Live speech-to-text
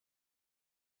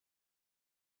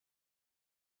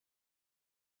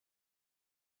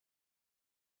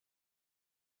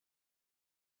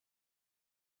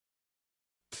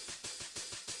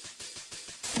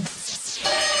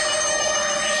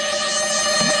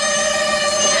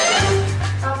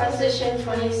Proposition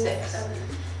 26.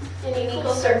 In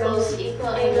equal circles, equal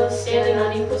angles standing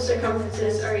on equal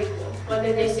circumferences are equal,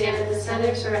 whether they stand at the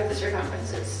centers or at the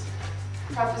circumferences.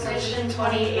 Proposition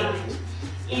 28.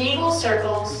 In equal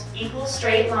circles, equal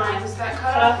straight lines that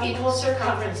cut off equal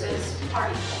circumferences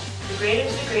are equal. The greater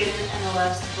to the greater and the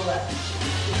less to the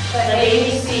less. Let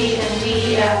A, B, C, and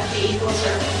D, E, F be equal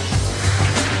circles.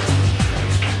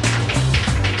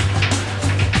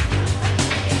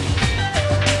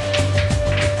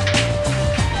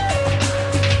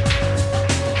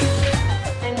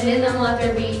 And in them let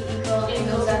there be equal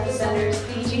angles at the centers,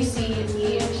 BGC and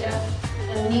BHF,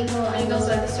 and equal angles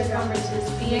at the circumferences,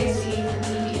 BAC and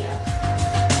BDF.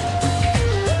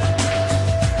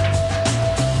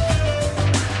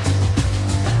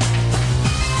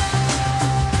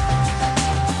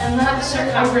 And let the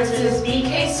circumferences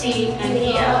BKC and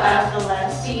ELF the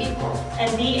less be equal, and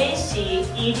BAC,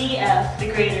 EDF the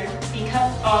greater be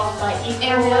cut off by equal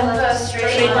and let the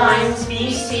straight lines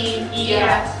BC,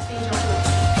 EF be joined.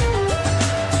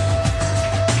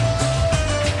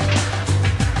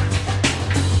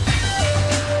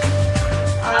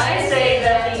 I say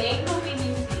that the angle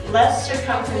BDC less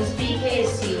circumference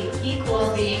BKC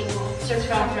equals the equal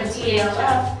circumference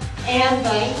ELF and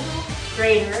the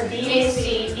greater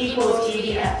BAC equals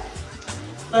EDF.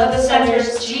 Let the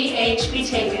centers GH be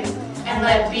taken and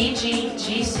let BG,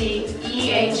 GC,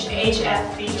 EH,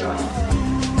 HF be joined.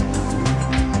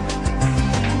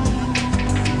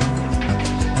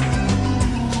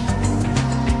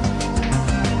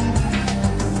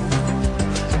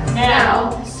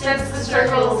 Now, since the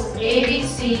circles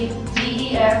ABC,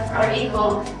 DEF are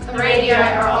equal, the radii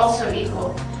are also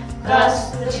equal.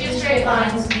 Thus, the two straight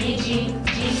lines BG,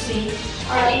 GC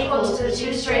are equal to the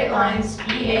two straight lines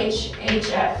EH,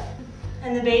 HF.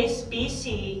 And the base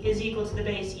BC is equal to the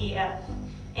base EF.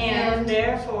 And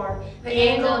therefore, the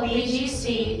angle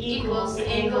BGC equals the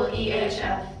angle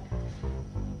EHF.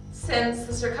 Since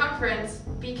the circumference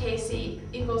BKC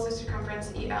equals the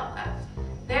circumference ELF.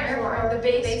 Therefore, the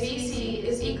base BC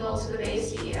is equal to the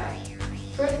base EF.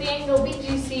 For if the angle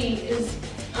BGC is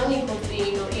unequal to the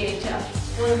angle EHF,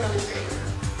 one of them is greater.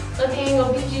 Let the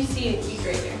angle BGC be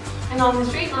greater. And on the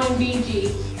straight line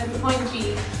BG, at the point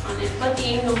G on it, let the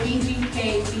angle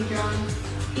BGK be drawn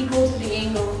equal to the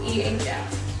angle EHF.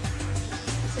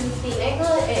 Since the angle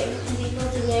at A is equal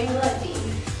to the angle at B,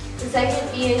 the segment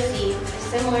BAC is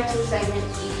similar to the segment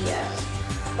EDF.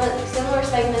 But similar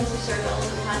segments of circles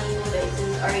with unequal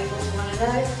bases are equal to one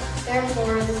another.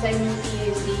 Therefore, the segment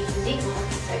BAC is equal to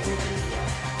the segment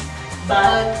EDF.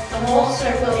 But the whole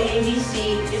circle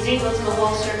ABC is equal to the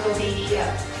whole circle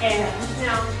BDF. And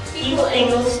Now, equal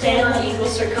angles stand on equal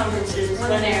circumferences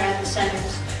when they are at the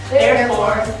centers.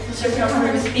 Therefore, the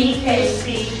circumference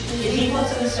BKC is equal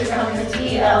to the circumference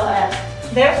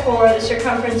ELF. Therefore, the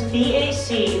circumference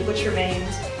BAC, which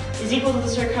remains, is equal to the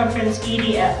circumference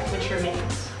EDF, which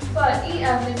remains. but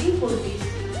EF is equal to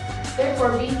BC.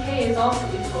 Therefore, BK is also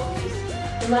equal to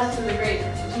BC, unless to the greater,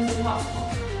 which is impossible.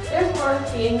 Therefore,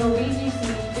 the angle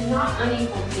BGC is not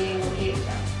unequal to the angle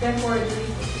EHF. Therefore, it is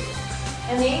equal to it.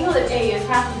 And the angle at A is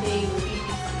half of the angle BGC,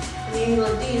 and the angle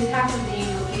at D is half of the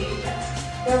angle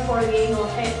EHF. Therefore, the angle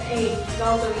at A is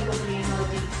also equal to the angle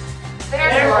at D.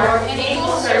 Therefore, in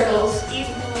equal circles,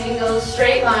 equal angles,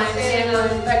 straight lines,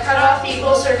 that cut off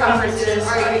equal circumferences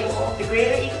are equal. The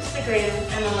greater equals to the greater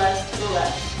and the less to the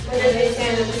less. Whether they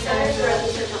stand at the centers or at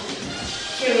the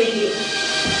circumferences. Here we do.